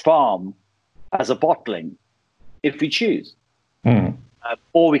each farm as a bottling if we choose,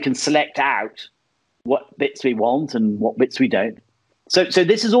 or we can select out what bits we want and what bits we don't. So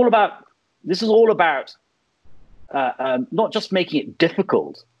this is all about not just making it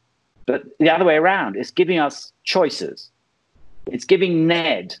difficult, but the other way around. It's giving us choices. It's giving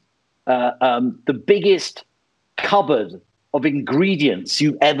Ned the biggest cupboard of ingredients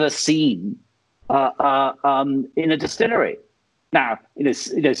you've ever seen in a distillery. Now,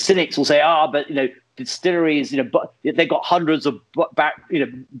 cynics will say, but distilleries, but they've got hundreds of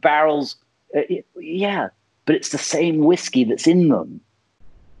barrels. Yeah, but it's the same whiskey that's in them.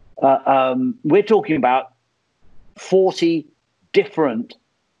 We're talking about 40 different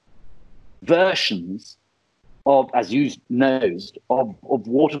versions of, as you know, of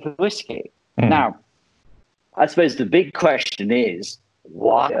Waterford whiskey. Now, I suppose the big question is,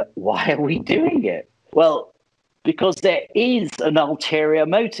 why are we doing it? Well, because there is an ulterior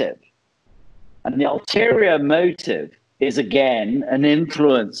motive. And the ulterior motive is, again, an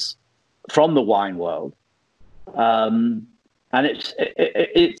influence from the wine world. And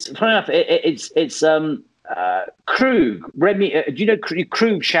it's funny enough, it's Krug. Do you know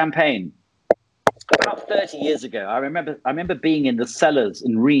Krug champagne? About 30 years ago, I remember being in the cellars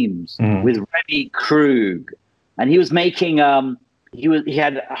in Reims with Remy Krug, and he was making he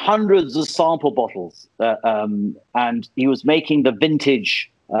had hundreds of sample bottles, and he was making the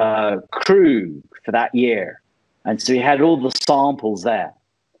vintage Krug for that year, and so he had all the samples there,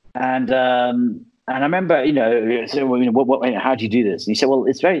 and I remember, how do you do this? And he said, well,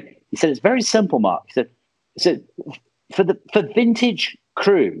 it's very simple, Mark. He said for vintage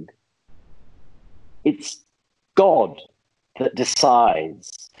Krug, it's God that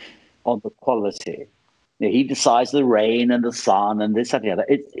decides on the quality. He decides the rain and the sun and this and the other.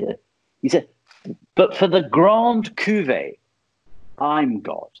 He said, but for the Grand Cuvée, I'm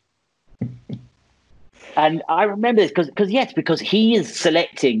God. And I remember this because he is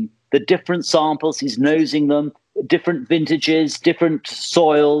selecting the different samples, he's nosing them, different vintages, different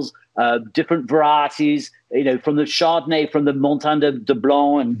soils, different varieties, from the Chardonnay, from the Montagne de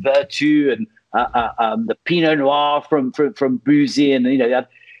Blanc and Vertu, and the Pinot Noir from Bouzy,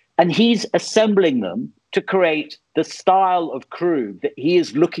 and he's assembling them to create the style of Krug that he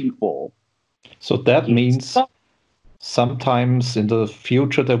is looking for. So that means sometimes in the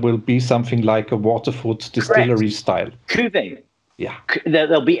future there will be something like a Waterford Distillery style. Cuvée. Yeah.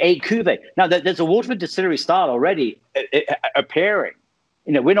 There'll be a cuvée. Now, there's a Waterford Distillery style already appearing.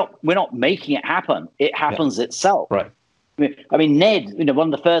 We're not making it happen. It happens itself. Right. I mean, Ned,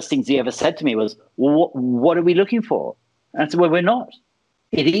 one of the first things he ever said to me was, well, what are we looking for? And I said, well, we're not.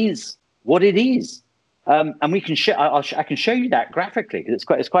 It is what it is. And we can show. I can show you that graphically because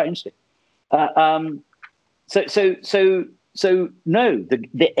it's quite interesting. So no,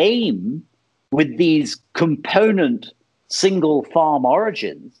 the aim with these component single farm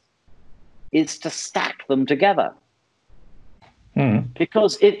origins is to stack them together.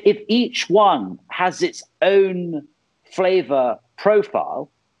 Because if each one has its own flavor profile,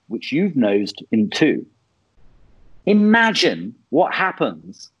 which you've nosed in two, imagine what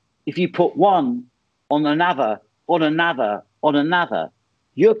happens if you put one on another, on another, on another.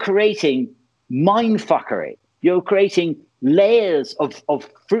 You're creating mindfuckery. You're creating layers of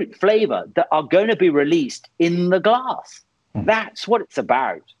fruit flavor that are going to be released in the glass. That's what it's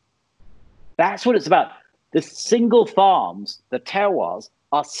about. That's what it's about. The single farms, the terroirs,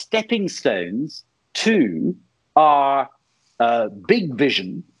 are stepping stones to our big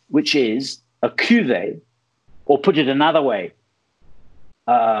vision, which is a cuvée, or put it another way,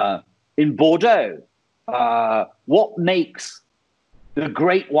 in Bordeaux, what makes the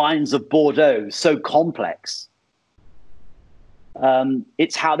great wines of Bordeaux so complex?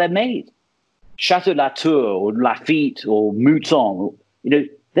 It's how they're made. Chateau Latour or Lafite or Mouton,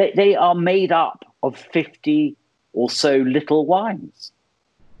 they are made up of 50 or so little wines.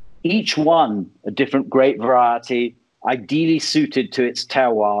 Each one a different grape variety, ideally suited to its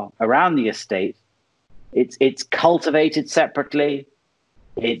terroir around the estate. It's cultivated separately.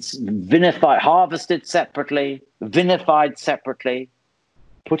 It's vinified, harvested separately, vinified separately,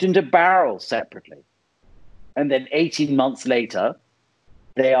 put into barrels separately. And then 18 months later,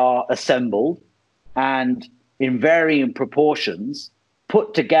 they are assembled and in varying proportions,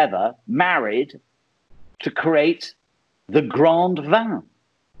 put together, married to create the Grand Vin.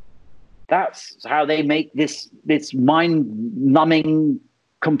 That's how they make this mind-numbing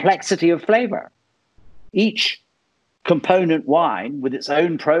complexity of flavor. Each component wine with its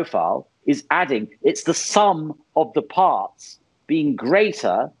own profile is adding, it's the sum of the parts being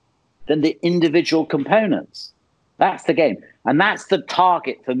greater than the individual components. That's the game. And that's the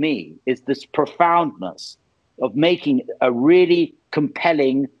target for me, is this profoundness of making a really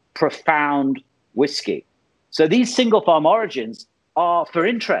compelling, profound whiskey. So these single farm origins are for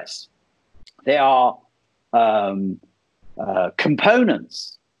interest. They are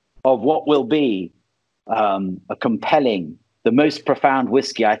components of what will be a compelling, the most profound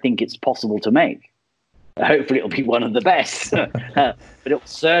whiskey I think it's possible to make. Hopefully it'll be one of the best, but it'll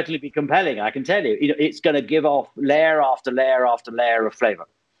certainly be compelling. I can tell you, it's going to give off layer after layer after layer of flavor.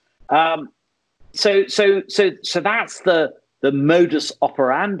 So that's the modus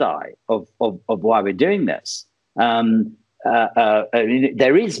operandi of why we're doing this. There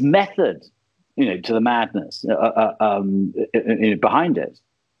is method, to the madness behind it.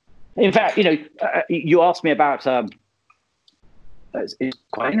 In fact, you asked me about. It's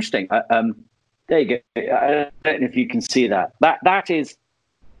quite interesting. There you go. I don't know if you can see that. That is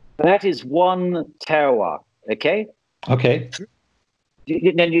one terroir. Okay. Okay.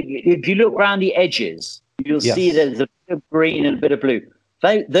 If you look around the edges, you'll see there's a bit of green and a bit of blue.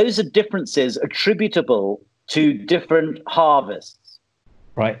 Those are differences attributable to different harvests.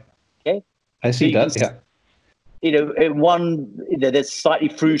 Right. Okay. I see that. Yeah. In one, there's slightly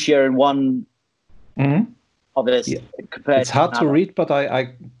fruitier in one. Mm-hmm. Harvest. Yeah. It's hard to read, but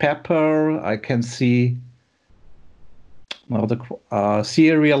I can see the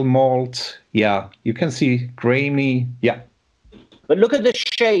cereal malt. Yeah, you can see grainy. Yeah. But look at the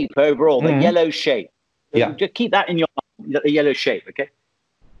shape overall, the yellow shape. Yeah. Just keep that in your mind, the yellow shape, okay?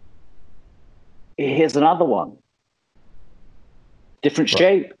 Here's another one. Different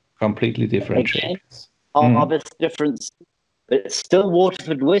shape. Completely different shape. Harvest difference. But it's still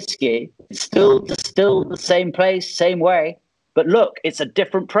Waterford whiskey. It's still distilled the same place, same way. But look, it's a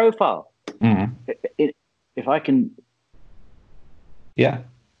different profile. If I can... Yeah,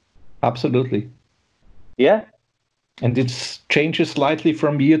 absolutely. Yeah? And it changes slightly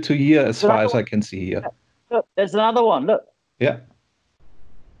from year to year as far as I can see here. Look, there's another one. Look. Yeah.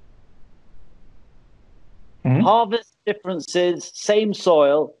 Harvest differences, same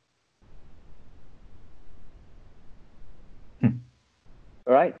soil.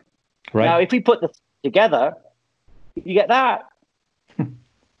 Right. Now, if we put this together, you get that.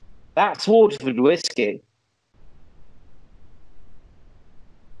 That's Waterford whiskey.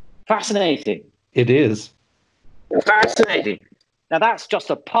 Fascinating. It is. Fascinating. Now that's just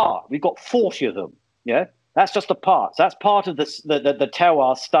a part. We've got 40 of them. Yeah, that's just a part. So that's part of the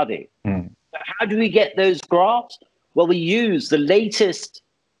terroir study. How do we get those graphs? Well, we use the latest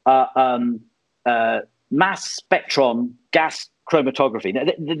mass spectrum gas chromatography.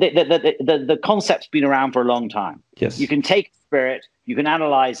 The concept's been around for a long time. Yes. You can take spirit, you can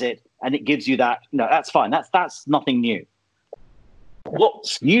analyze it, and it gives you that. No, that's fine. That's nothing new.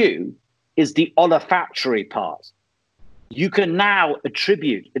 What's new is the olfactory part. You can now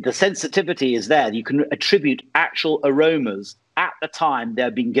attribute, the sensitivity is there, you can attribute actual aromas at the time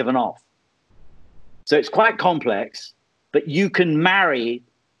they're being given off. So it's quite complex, but you can marry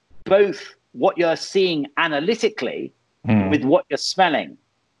both what you're seeing analytically with what you're smelling.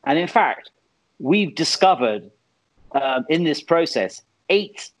 And in fact, we've discovered in this process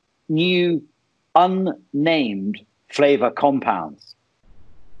 8 new unnamed flavor compounds.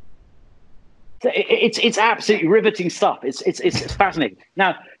 So it's absolutely riveting stuff. It's fascinating.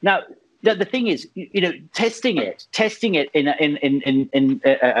 Now the thing is, testing it in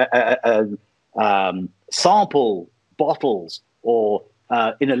sample bottles or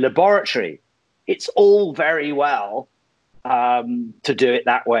in a laboratory, it's all very well to do it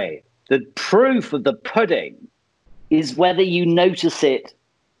that way. The proof of the pudding is whether you notice it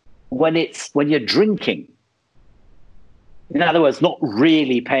when you're drinking. In other words, not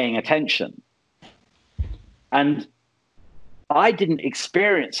really paying attention. And I didn't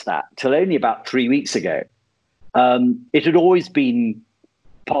experience that till only about 3 weeks ago. It had always been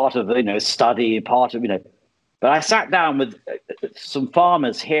part of study, part of But I sat down with some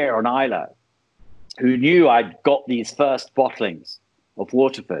farmers here on Isla who knew I'd got these first bottlings of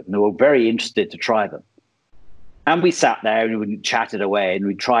Waterford, and they were very interested to try them. And we sat there and we chatted away, and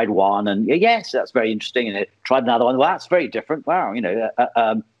we tried one, and yes, that's very interesting. And tried another one. Well, that's very different. Wow,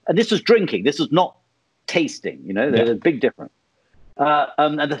 and this was drinking. This was not tasting. There's a big difference.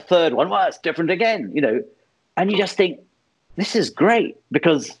 And the third one, well, it's different again. And you just think, this is great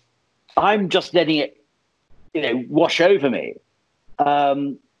because I'm just letting it, wash over me.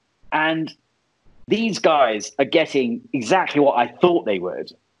 And these guys are getting exactly what I thought they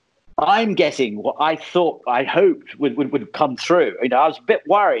would. I'm getting what I hoped would come through. I was a bit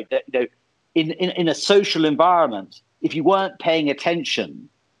worried that, in a social environment, if you weren't paying attention,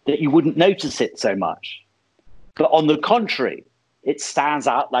 that you wouldn't notice it so much. But on the contrary, it stands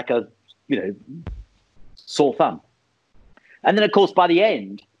out like a, sore thumb. And then, of course, by the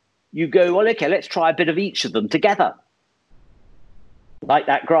end, you go, well, okay, let's try a bit of each of them together, like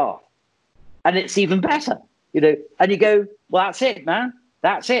that graph. And it's even better, and you go, well, that's it, man.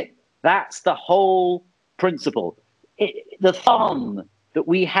 That's it. That's the whole principle. The fun that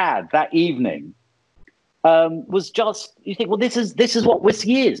we had that evening was just, you think, well, this is what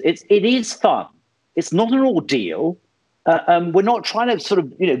whiskey is. It is fun. It's not an ordeal. We're not trying to sort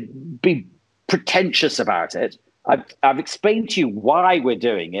of, be pretentious about it. I've explained to you why we're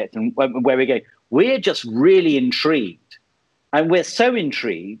doing it and where we're going. We're just really intrigued. And we're so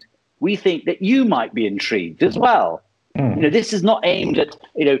intrigued, we think that you might be intrigued as well. This is not aimed at,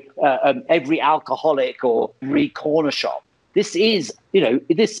 every alcoholic or every corner shop. This is,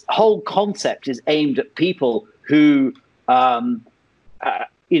 this whole concept is aimed at people who, are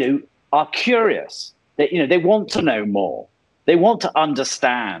curious. They want to know more. They want to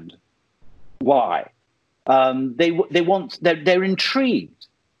understand why. They're intrigued.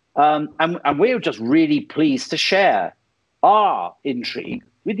 And we're just really pleased to share our intrigue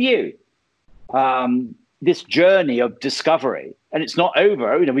with you. This journey of discovery, and it's not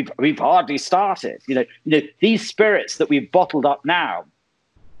over. We've hardly started. These spirits that we've bottled up now,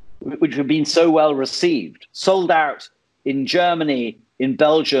 which have been so well received, sold out in Germany, in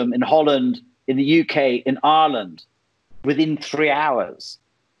Belgium, in Holland, in the UK, in Ireland, within 3 hours.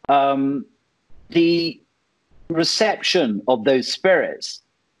 The reception of those spirits,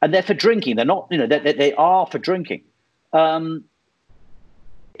 and they're for drinking. They're not. They are for drinking.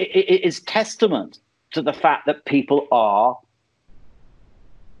 It is testament to the fact that people are,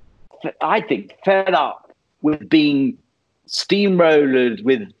 I think, fed up with being steamrolled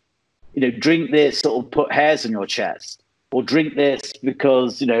with, drink this, it'll put hairs on your chest, or drink this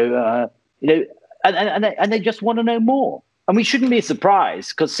because, and they just want to know more. And we shouldn't be surprised,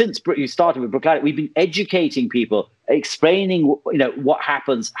 because since you started with Brooklandia, we've been educating people, explaining, what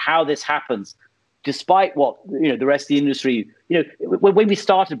happens, how this happens, despite what, the rest of the industry, when we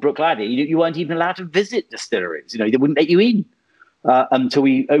started Brooklandia, you weren't even allowed to visit distilleries. They wouldn't let you in until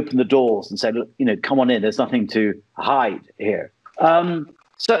we opened the doors and said, look, come on in. There's nothing to hide here. So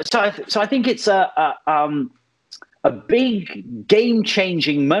I think it's a big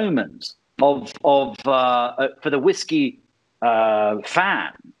game-changing moment for the whiskey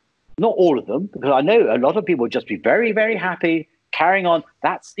fan. Not all of them, because I know a lot of people would just be very, very happy carrying on.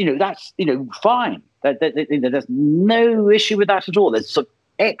 That's fine. There's no issue with that at all. There's some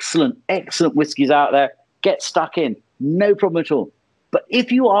excellent whiskies out there. Get stuck in, no problem at all. But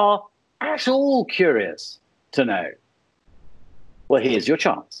if you are at all curious to know, well, here's your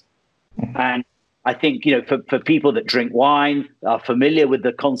chance. And I think, for people that drink wine, are familiar with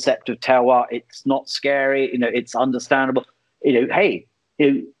the concept of terroir, it's not scary, it's understandable. Hey,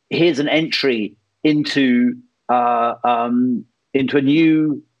 here's an entry into a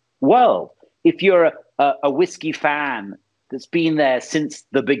new world. If you're a whiskey fan that's been there since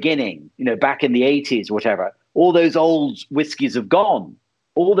the beginning, back in the 80s, whatever, all those old whiskies have gone.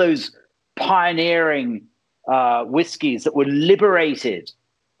 All those pioneering whiskies that were liberated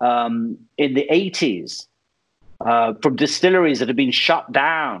in the 80s from distilleries that had been shut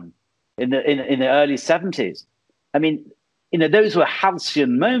down in the early 70s. I mean, those were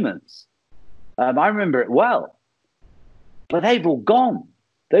halcyon moments. I remember it well. But they've all gone.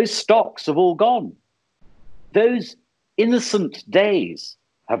 Those stocks have all gone. Those innocent days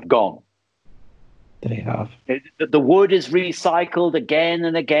have gone. They have. The wood is recycled again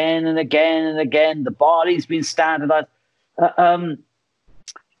and again and again and again. The barley's been standardized.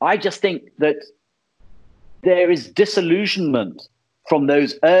 I just think that there is disillusionment from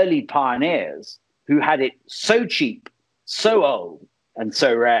those early pioneers who had it so cheap, so old, and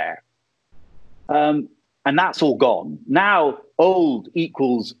so rare. And that's all gone. Now, old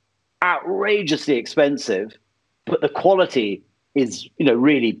equals outrageously expensive, but the quality is,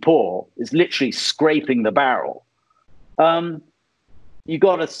 really poor. It's literally scraping the barrel. You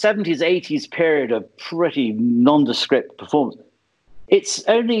got a 70s, 80s period of pretty nondescript performance. It's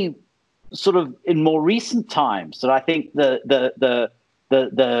only sort of in more recent times that I think the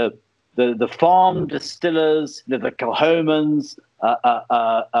farm distillers, the Kilhomans,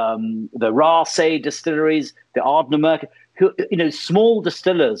 the Raasay distilleries, the Ardnamurk, who, small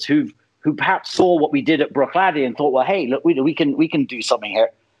distillers who perhaps saw what we did at Bruichladdich and thought, well, hey, look, we can do something here.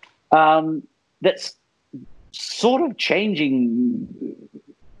 That's sort of changing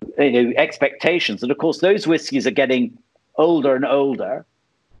expectations. And of course, those whiskies are getting older and older.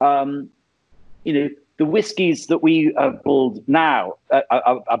 The whiskies that we have pulled now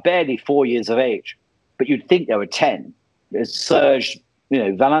are barely 4 years of age, but you'd think they were 10. As Serge,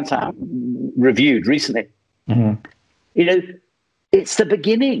 Valentin reviewed recently. Mm-hmm. It's the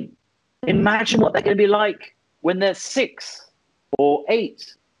beginning. Imagine what they're going to be like when they're 6 or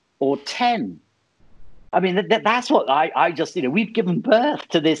 8 or 10. I mean, that's what I just, we've given birth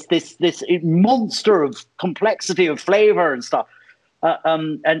to this monster of complexity of flavor and stuff,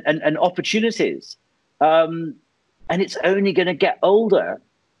 and opportunities. And it's only going to get older,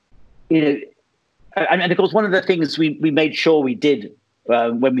 And of course, one of the things we made sure we did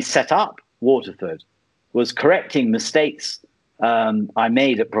when we set up Waterford was correcting mistakes I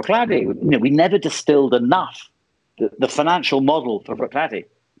made at Bruichladdich. We never distilled enough, the financial model for Bruichladdich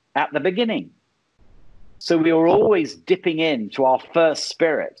at the beginning. So we were always dipping into our first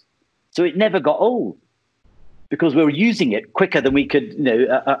spirit. So it never got old because we were using it quicker than we could,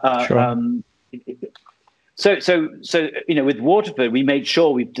 Sure. So with Waterford, we made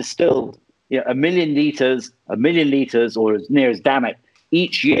sure we've distilled 1 million liters, or as near as damn it,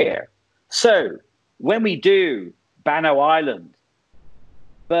 each year. So when we do Bannow Island,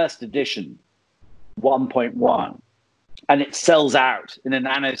 first edition, 1.1, and it sells out in a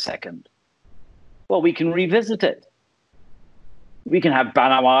nanosecond, well, we can revisit it. We can have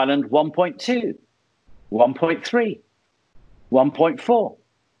Bannow Island 1.2, 1.3, 1.4,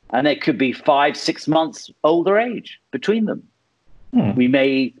 and it could be 5-6 months older age between them. We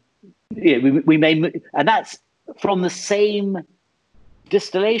may, and that's from the same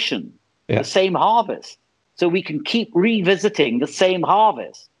distillation, the same harvest. So we can keep revisiting the same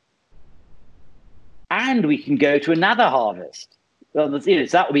harvest, and we can go to another harvest. So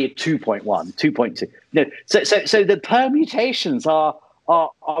that would be a 2.1, 2.2. So the permutations are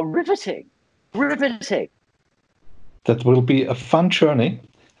riveting. That will be a fun journey,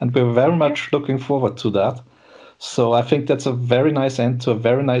 and we're very much looking forward to that. So I think that's a very nice end to a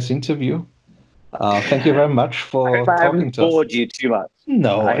very nice interview. Thank you very much for talking to us. I hope I haven't bored you too much.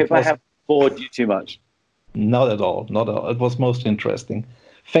 No, I hope I haven't bored you too much. Not at all. Not at all. It was most interesting.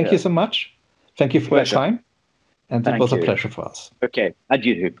 Thank you so much. Thank you for your time. And it was a pleasure for us. Okay.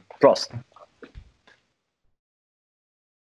 Adieu. Prost.